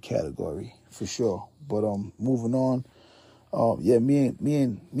family category for sure. But moving on. Yeah, me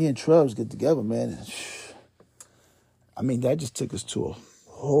and Trubs get together, man. I mean, that just took us to a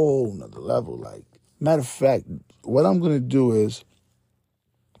whole nother level. Like, matter of fact, what I'm gonna do is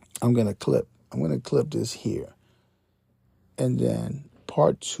I'm gonna clip this here. And then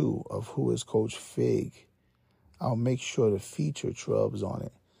part 2 of Who is Coach Fig, I'll make sure to feature Trubs on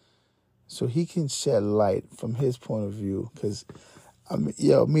it. So he can shed light from his point of view. Cause I mean,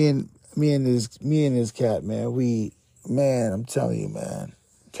 yo, me and this cat, man, I'm telling you, man.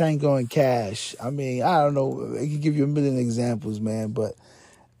 Tango and Cash. I mean, I don't know. I could give you a million examples, man, but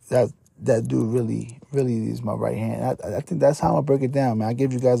that dude really is my right hand. I think that's how I'm gonna break it down, man. I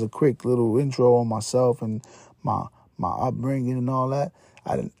give you guys a quick little intro on myself and my upbringing and all that.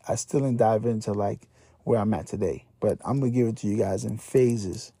 I still didn't dive into like where I'm at today, but I'm gonna give it to you guys in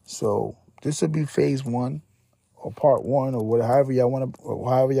phases. So this will be phase 1 or part 1 or whatever, however y'all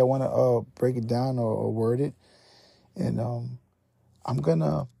want to break it down or word it. And I'm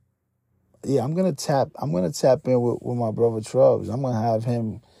gonna tap in with my brother Trubs. I'm gonna have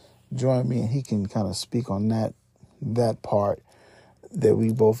him join me, and he can kind of speak on that part that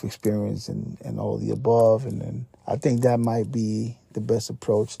we both experienced and all the above. And then I think that might be the best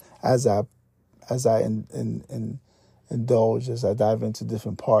approach indulge, as I dive into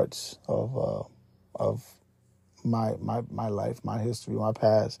different parts of my life, my history, my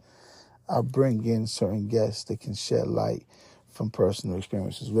past. I bring in certain guests that can shed light from personal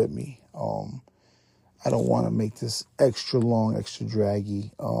experiences with me. I don't want to make this extra long, extra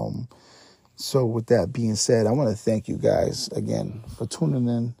draggy. So with that being said, I want to thank you guys again for tuning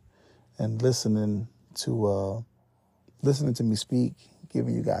in and listening to me speak,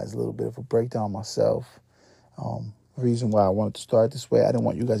 giving you guys a little bit of a breakdown of myself. Reason why I wanted to start this way, I didn't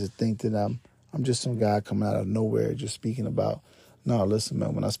want you guys to think that I'm just some guy coming out of nowhere just speaking about. No, listen,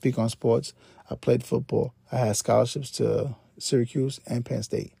 man, when I speak on sports, I played football. I had scholarships to Syracuse and Penn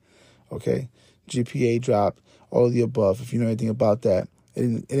State. Okay? GPA dropped, all of the above. If you know anything about that,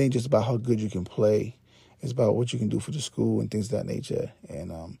 it ain't just about how good you can play. It's about what you can do for the school and things of that nature.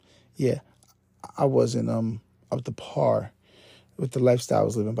 And, I wasn't up to par with the lifestyle I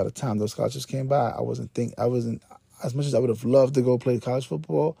was living by the time those scholarships came by. I wasn't, as much as I would have loved to go play college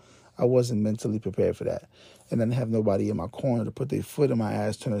football, I wasn't mentally prepared for that. And I didn't have nobody in my corner to put their foot in my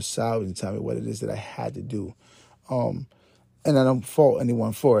ass, turn aside, and tell me what it is that I had to do. And I don't fault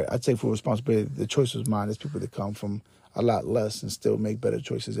anyone for it. I take full responsibility. The choice was mine. There's people that come from a lot less and still make better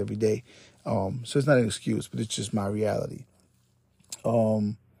choices every day. So it's not an excuse, but it's just my reality.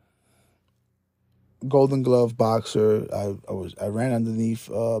 Golden Glove boxer. I ran underneath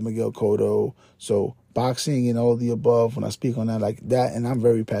Miguel Cotto. So boxing and all the above, when I speak on that like that, and I'm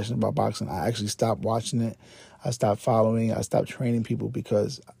very passionate about boxing. I actually stopped watching it. I stopped following. I stopped training people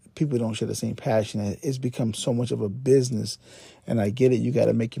because people don't share the same passion. It's become so much of a business, and I get it. You got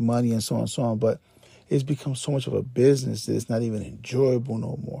to make your money and so on and so on, but it's become so much of a business that it's not even enjoyable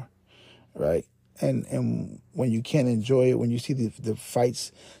no more, right? And when you can't enjoy it, when you see the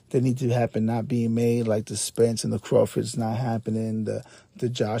fights that need to happen not being made, like the Spence and the Crawfords not happening, the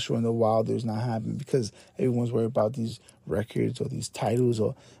Joshua and the Wilders not happening because everyone's worried about these records or these titles,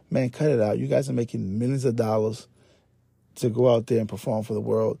 or, man, cut it out. You guys are making millions of dollars to go out there and perform for the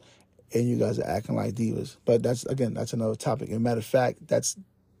world, and you guys are acting like divas. But that's another topic. And matter of fact, that's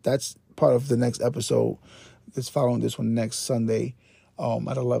part of the next episode that's following this one next Sunday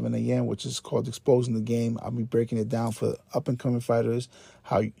at 11 a.m., which is called Exposing the Game. I'll be breaking it down for up-and-coming fighters,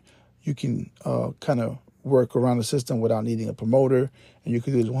 how you can kind of work around the system without needing a promoter, and you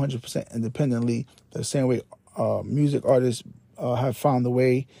can do this 100% independently, the same way music artists have found the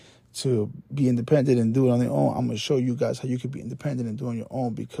way to be independent and do it on their own. I'm going to show you guys how you can be independent and do it on your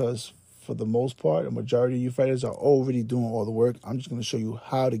own, because for the most part, a majority of you fighters are already doing all the work. I'm just going to show you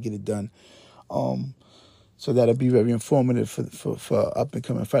how to get it done. So that'll be very informative for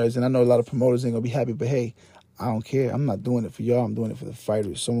up-and-coming fighters. And I know a lot of promoters ain't going to be happy, but hey, I don't care. I'm not doing it for y'all. I'm doing it for the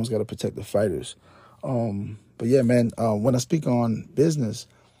fighters. Someone's got to protect the fighters. But yeah, man, when I speak on business,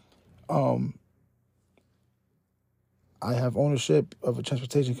 I have ownership of a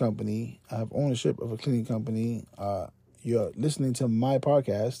transportation company. I have ownership of a cleaning company. You're listening to my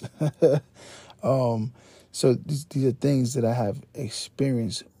podcast. So these are things that I have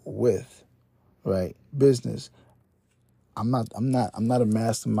experience with, right? Business. I'm not a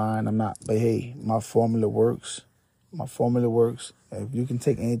mastermind. But hey, my formula works. If you can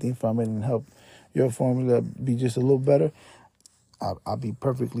take anything from it and help your formula be just a little better, I'll be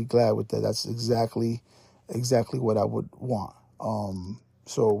perfectly glad with that. That's exactly what I would want.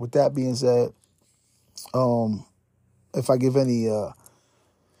 So with that being said, if I give any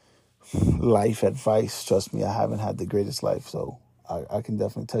life advice, trust me, I haven't had the greatest life. So I can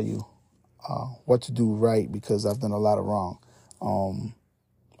definitely tell you what to do right, because I've done a lot of wrong.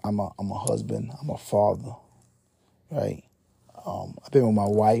 I'm a husband. I'm a father, right? I've been with my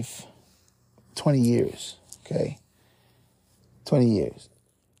wife 20 years, okay? 20 years.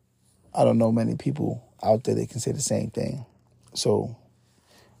 I don't know many people out there that can say the same thing. So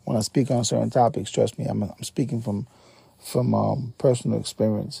when I speak on certain topics, trust me, I'm speaking from personal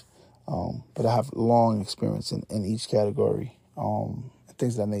experience. But I have long experience in each category,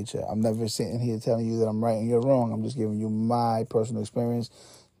 things of that nature. I'm never sitting here telling you that I'm right and you're wrong. I'm just giving you my personal experience.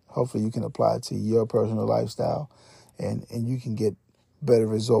 Hopefully you can apply it to your personal lifestyle, and you can get better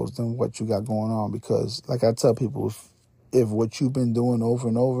results than what you got going on. Because like I tell people, if what you've been doing over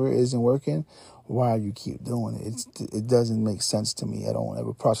and over isn't working, why you keep doing it? It doesn't make sense to me. I don't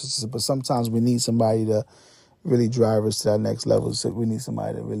ever process it. But sometimes we need somebody to really drive us to that next level. So we need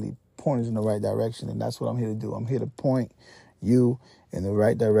somebody to really point us in the right direction, and that's what I'm here to do. I'm here to point you in the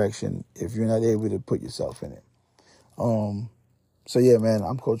right direction if you're not able to put yourself in it. So yeah, man,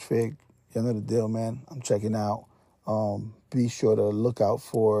 I'm Coach Fig. You know the deal, man. I'm checking out. Be sure to look out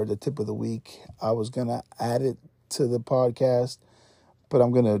for the tip of the week. I was going to add it to the podcast, but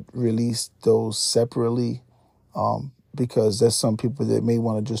I'm going to release those separately because there's some people that may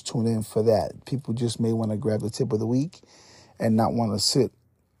want to just tune in for that. People just may want to grab the tip of the week and not want to sit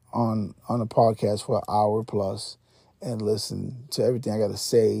on a podcast for an hour plus and listen to everything I got to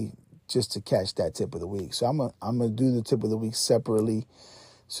say just to catch that tip of the week. So I'm gonna do the tip of the week separately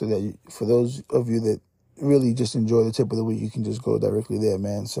so that for those of you that really just enjoy the tip of the week, you can just go directly there,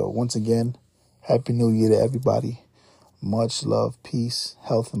 man. So once again, Happy New Year to everybody. Much love, peace,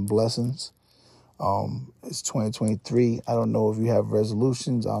 health, and blessings. It's 2023. I don't know if you have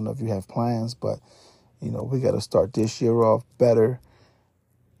resolutions. I don't know if you have plans, but, we got to start this year off better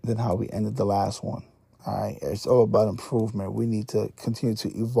than how we ended the last one. All right. It's all about improvement. We need to continue to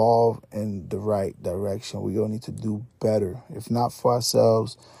evolve in the right direction. We all need to do better. If not for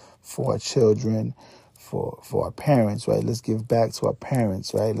ourselves, for our children, for our parents, right? Let's give back to our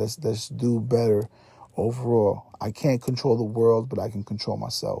parents, right? Let's do better overall. I can't control the world, but I can control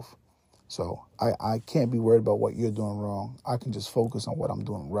myself. So I can't be worried about what you're doing wrong. I can just focus on what I'm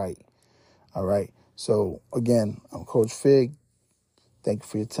doing right. All right. So again, I'm Coach Fig. Thank you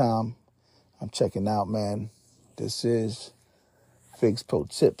for your time. I'm checking out, man. This is Fig's Pro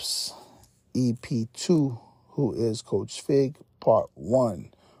Tips, EP2, who is Coach Fig, Part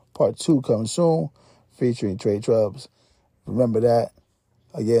 1. Part 2 coming soon, featuring Trey Trubbs. Remember that.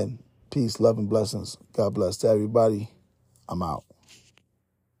 Again, peace, love, and blessings. God bless to everybody. I'm out.